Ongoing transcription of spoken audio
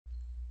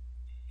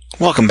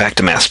Welcome back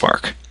to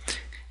MathSpark.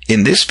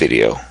 In this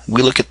video,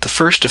 we look at the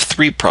first of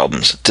three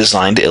problems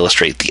designed to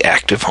illustrate the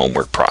active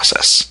homework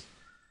process.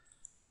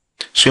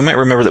 So you might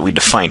remember that we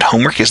defined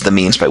homework as the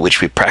means by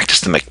which we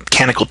practice the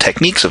mechanical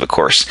techniques of a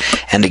course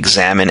and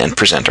examine and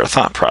present our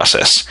thought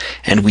process,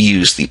 and we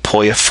use the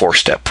POYA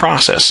four-step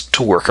process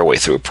to work our way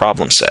through a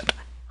problem set.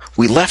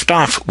 We left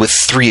off with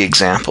three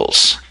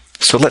examples,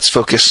 so let's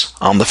focus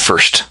on the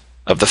first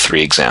of the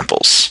three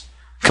examples.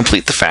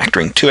 Complete the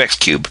factoring 2x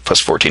cubed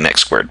plus 14x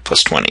squared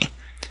plus 20.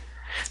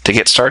 To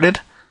get started,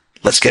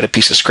 let's get a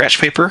piece of scratch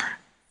paper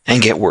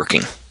and get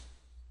working.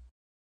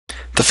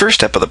 The first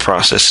step of the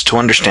process is to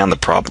understand the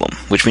problem,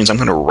 which means I'm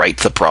going to write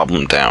the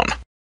problem down.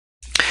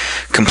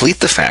 Complete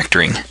the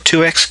factoring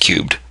 2x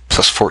cubed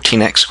plus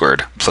 14x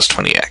squared plus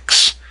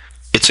 20x.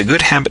 It's a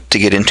good habit to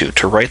get into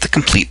to write the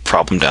complete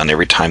problem down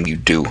every time you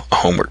do a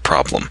homework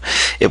problem.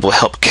 It will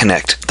help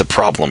connect the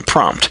problem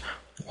prompt,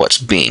 what's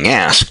being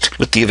asked,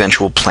 with the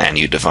eventual plan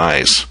you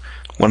devise.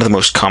 One of the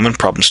most common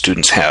problems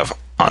students have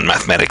on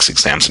mathematics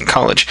exams in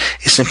college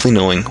is simply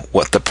knowing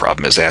what the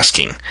problem is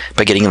asking.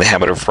 By getting in the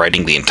habit of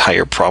writing the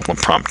entire problem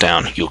prompt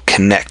down, you'll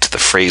connect the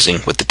phrasing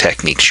with the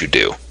techniques you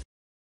do.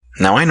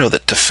 Now I know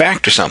that to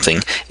factor something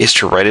is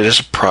to write it as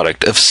a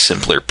product of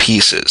simpler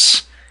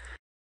pieces.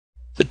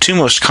 The two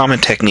most common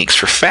techniques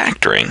for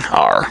factoring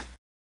are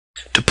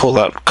to pull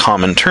out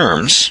common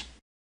terms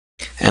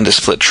and to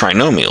split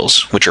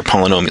trinomials, which are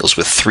polynomials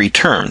with three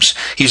terms,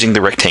 using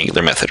the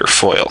rectangular method or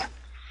FOIL.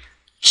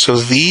 So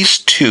these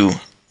two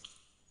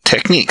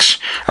techniques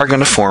are going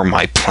to form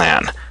my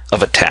plan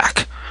of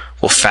attack.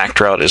 We'll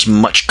factor out as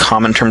much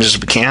common terms as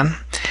we can,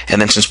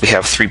 and then since we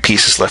have three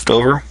pieces left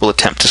over, we'll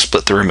attempt to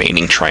split the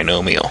remaining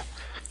trinomial.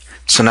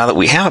 So now that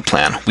we have a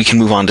plan, we can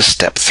move on to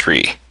step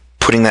 3,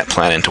 putting that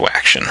plan into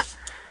action.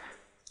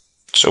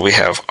 So we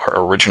have our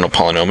original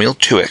polynomial,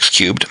 2x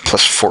cubed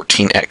plus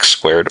 14x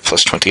squared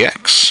plus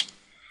 20x.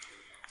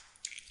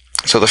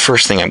 So the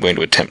first thing I'm going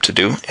to attempt to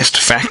do is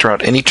to factor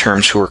out any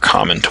terms who are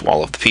common to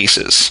all of the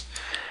pieces.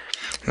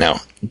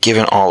 Now,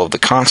 given all of the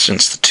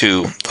constants, the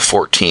 2, the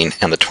 14,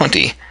 and the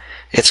 20,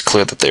 it's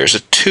clear that there's a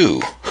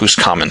 2 who's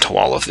common to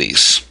all of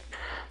these.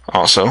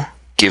 Also,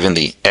 given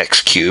the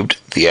x cubed,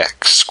 the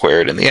x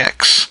squared, and the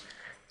x,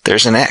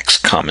 there's an x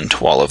common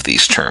to all of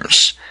these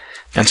terms.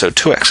 And so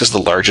 2x is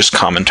the largest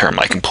common term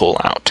I can pull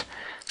out.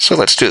 So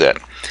let's do that.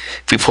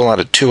 If we pull out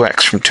a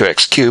 2x from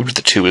 2x cubed,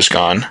 the 2 is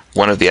gone.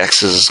 One of the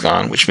x's is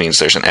gone, which means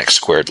there's an x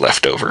squared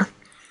left over.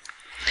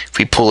 If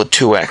we pull a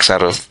 2x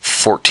out of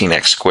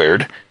 14x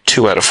squared,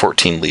 2 out of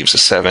 14 leaves a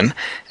 7,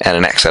 and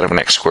an x out of an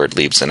x squared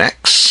leaves an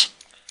x.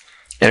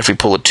 And if we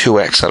pull a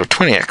 2x out of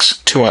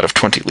 20x, 2 out of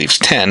 20 leaves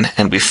 10,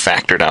 and we've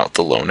factored out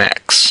the lone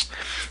x.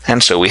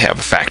 And so we have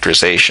a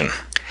factorization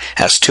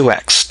as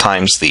 2x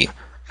times the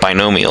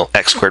binomial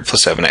x squared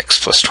plus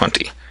 7x plus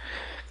 20.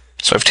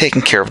 So I've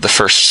taken care of the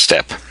first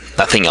step.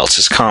 Nothing else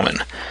is common.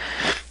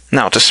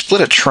 Now, to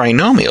split a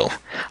trinomial,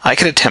 I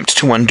could attempt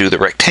to undo the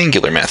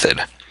rectangular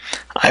method.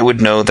 I would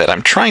know that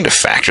I'm trying to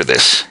factor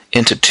this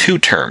into two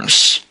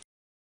terms,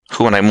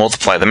 who when I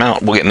multiply them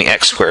out will get me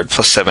x squared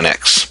plus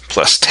 7x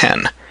plus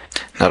 10.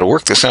 Now to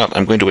work this out,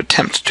 I'm going to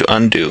attempt to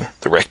undo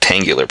the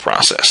rectangular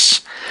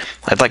process.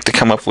 I'd like to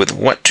come up with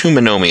what two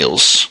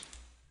monomials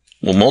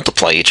will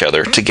multiply each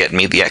other to get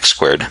me the x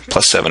squared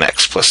plus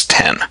 7x plus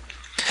 10.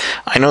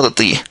 I know that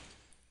the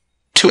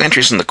two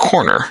entries in the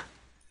corner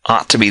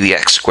ought to be the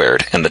x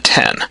squared and the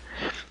 10.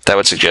 That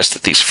would suggest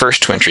that these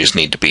first two entries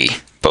need to be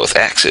both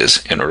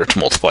x's in order to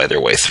multiply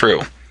their way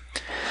through.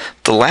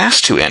 The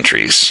last two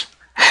entries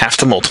have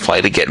to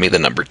multiply to get me the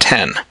number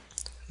 10.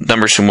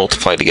 Numbers who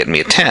multiply to get me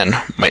a 10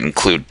 might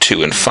include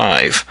 2 and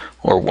 5,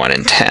 or 1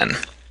 and 10.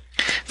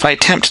 If I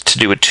attempt to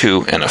do a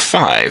 2 and a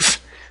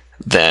 5,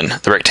 then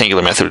the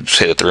rectangular method would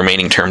say that the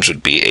remaining terms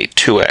would be a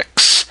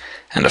 2x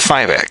and a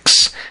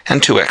 5x,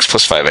 and 2x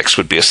plus 5x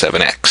would be a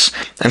 7x.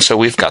 And so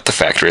we've got the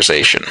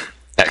factorization,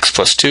 x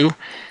plus 2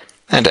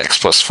 and x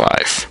plus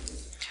 5.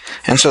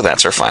 And so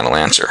that's our final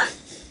answer.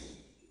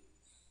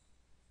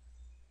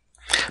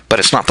 But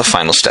it's not the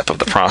final step of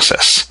the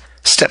process.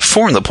 Step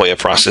 4 in the POYA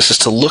process is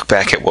to look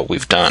back at what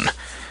we've done.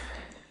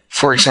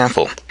 For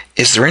example,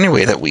 is there any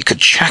way that we could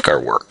check our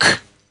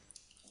work?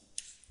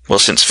 Well,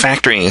 since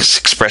factoring is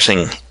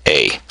expressing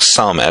a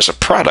sum as a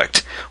product,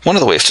 one of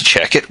the ways to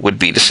check it would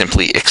be to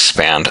simply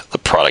expand the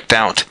product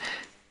out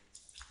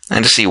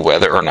and to see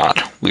whether or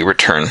not we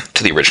return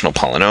to the original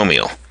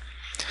polynomial.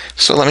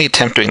 So let me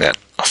attempt doing that.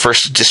 I'll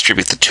first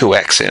distribute the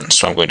 2x in,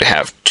 so I'm going to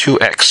have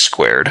 2x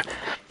squared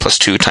plus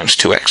 2 times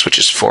 2x, which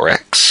is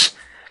 4x,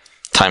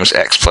 times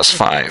x plus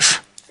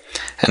 5.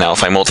 And now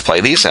if I multiply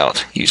these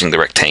out using the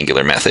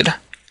rectangular method,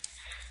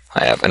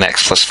 I have an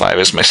x plus 5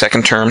 as my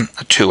second term,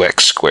 a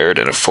 2x squared,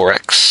 and a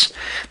 4x.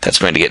 That's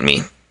going to get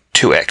me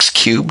 2x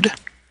cubed.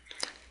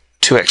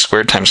 2x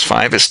squared times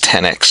 5 is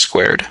 10x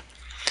squared.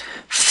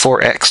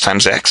 4x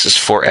times x is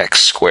 4x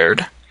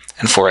squared.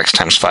 And 4x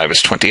times 5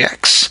 is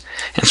 20x.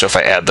 And so if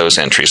I add those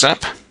entries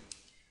up,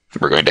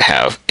 we're going to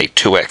have a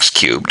 2x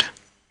cubed.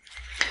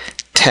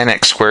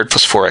 10x squared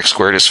plus 4x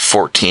squared is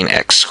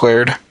 14x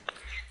squared.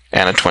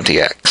 and a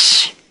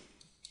 20x,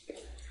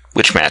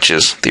 which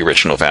matches the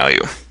original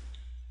value.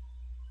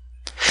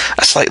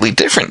 A slightly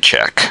different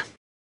check,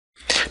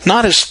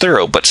 not as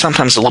thorough, but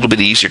sometimes a little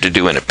bit easier to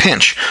do in a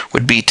pinch,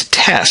 would be to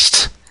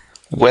test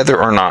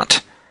whether or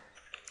not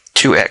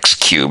 2x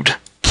cubed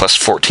plus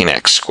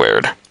 14x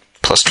squared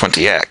plus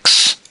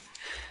 20x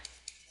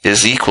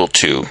is equal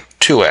to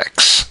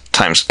 2x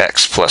times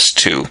x plus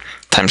 2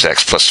 times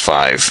x plus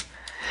 5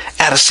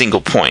 at a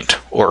single point,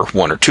 or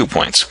 1 or 2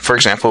 points. For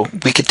example,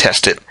 we could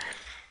test it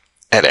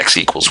at x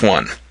equals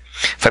 1.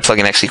 If I plug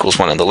in x equals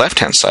 1 on the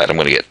left-hand side, I'm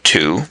going to get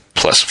 2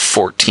 plus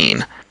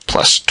 14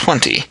 plus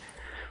 20,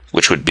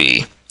 which would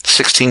be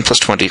 16 plus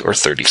 20, or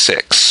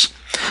 36.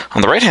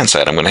 On the right-hand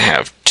side, I'm going to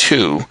have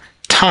 2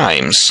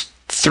 times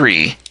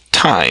 3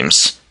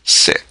 times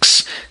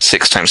 6.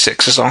 6 times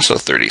 6 is also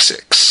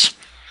 36.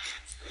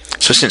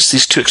 So since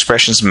these two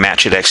expressions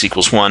match at x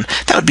equals 1,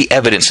 that would be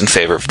evidence in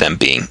favor of them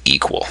being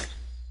equal.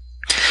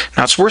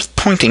 Now, it's worth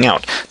pointing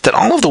out that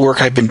all of the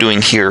work I've been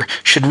doing here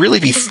should really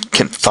be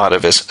thought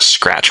of as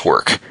scratch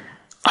work.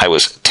 I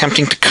was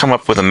attempting to come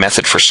up with a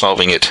method for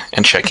solving it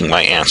and checking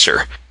my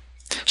answer.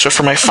 So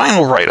for my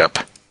final write-up,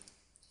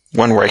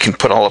 one where I can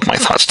put all of my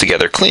thoughts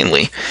together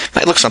cleanly, it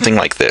might look something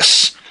like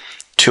this.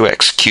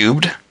 2x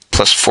cubed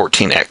plus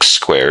 14x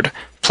squared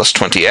plus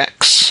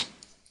 20x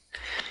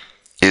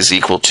is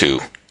equal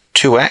to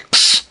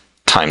 2x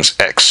times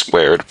x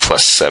squared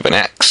plus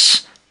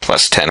 7x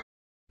plus 10,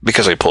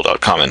 because I pulled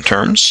out common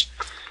terms.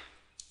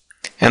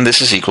 And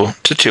this is equal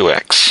to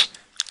 2x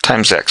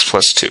times x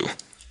plus 2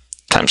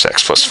 times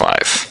x plus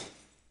 5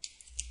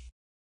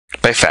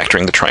 by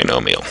factoring the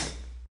trinomial.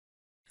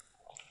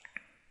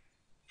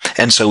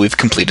 And so we've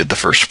completed the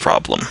first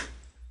problem.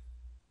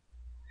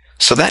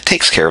 So that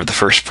takes care of the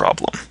first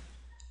problem.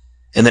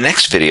 In the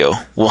next video,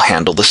 we'll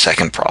handle the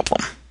second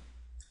problem.